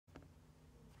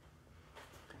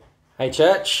Hey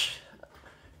church,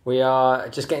 we are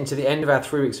just getting to the end of our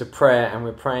 3 weeks of prayer, and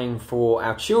we're praying for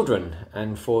our children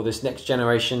and for this next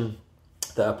generation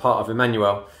that are part of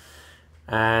Emmanuel.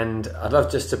 And I'd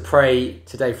love just to pray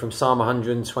today from Psalm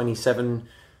 127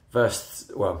 verse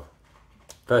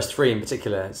 3 in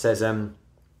particular. It says,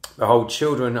 behold,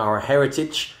 children are a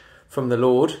heritage from the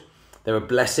Lord. They're a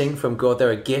blessing from God. They're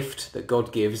a gift that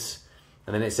God gives.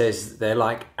 And then it says they're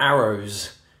like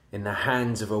arrows in the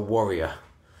hands of a warrior.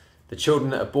 The children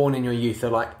that are born in your youth are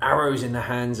like arrows in the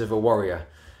hands of a warrior.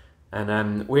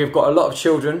 And we've got a lot of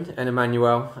children in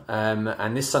Emmanuel.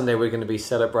 And this Sunday we're going to be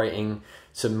celebrating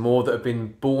some more that have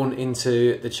been born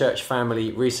into the church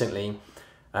family recently.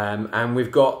 And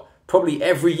we've got probably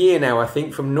every year now, I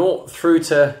think, from 0 through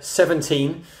to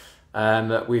 17,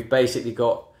 we've basically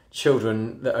got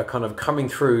children that are kind of coming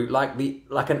through like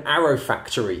an arrow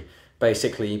factory,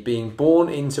 basically being born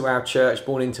into our church,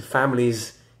 born into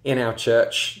families in our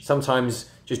church, sometimes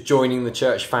just joining the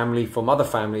church family from other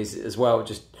families as well,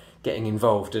 just getting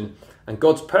involved. And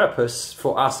God's purpose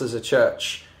for us as a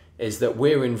church is that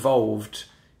we're involved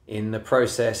in the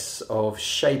process of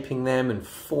shaping them and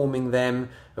forming them,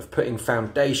 of putting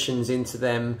foundations into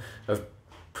them, of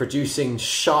producing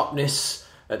sharpness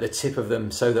at the tip of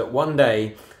them, so that one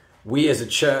day we as a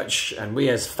church and we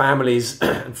as families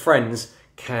and friends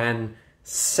can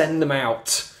send them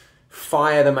out,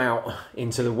 fire them out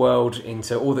into the world,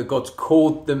 into all that God's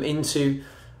called them into,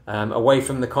 away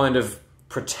from the kind of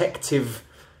protective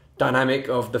dynamic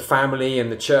of the family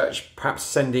and the church, perhaps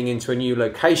sending into a new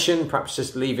location, perhaps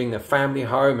just leaving the family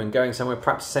home and going somewhere,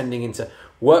 perhaps sending into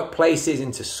workplaces,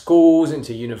 into schools,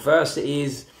 into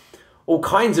universities, all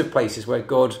kinds of places where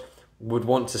God would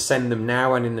want to send them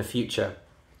now and in the future.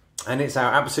 And it's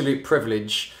our absolute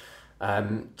privilege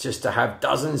just to have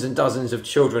dozens and dozens of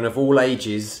children of all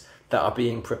ages that are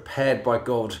being prepared by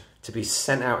God to be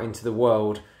sent out into the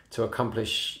world to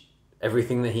accomplish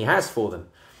everything that he has for them.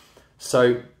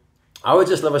 So I would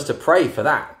just love us to pray for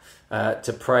that,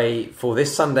 to pray for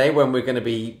this Sunday when we're going to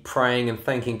be praying and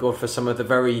thanking God for some of the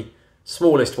very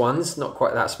smallest ones, not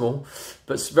quite that small,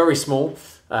 but very small,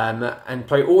 and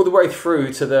pray all the way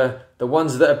through to the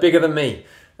ones that are bigger than me,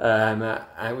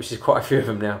 which is quite a few of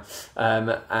them now,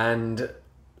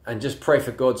 and just pray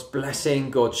for God's blessing,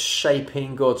 God's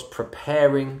shaping, God's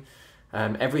preparing,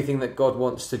 everything that God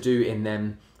wants to do in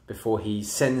them before he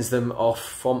sends them off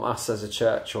from us as a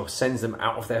church, or sends them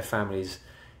out of their families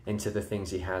into the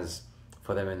things he has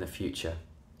for them in the future.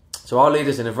 So I'll lead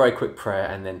us in a very quick prayer,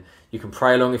 and then you can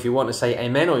pray along if you want to say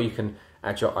amen, or you can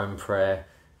add your own prayer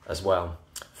as well.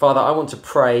 Father, I want to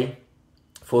pray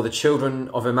for the children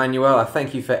of Emmanuel. I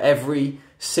thank you for every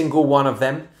single one of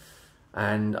them.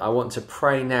 And I want to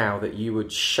pray now that you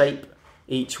would shape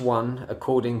each one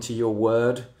according to your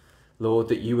word, Lord,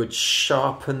 that you would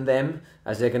sharpen them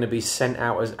as they're going to be sent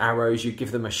out as arrows. You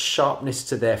give them a sharpness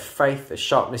to their faith, a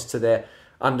sharpness to their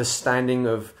understanding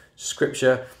of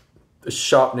Scripture, a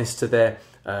sharpness to their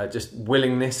just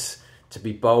willingness to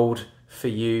be bold for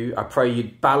you. I pray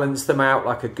you'd balance them out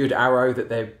like a good arrow, that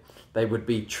they would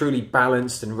be truly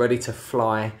balanced and ready to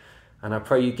fly. And I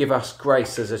pray you give us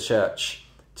grace as a church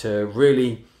to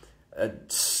really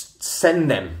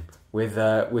send them with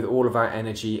all of our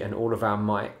energy and all of our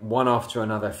might, one after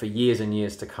another, for years and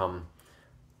years to come.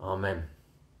 Amen.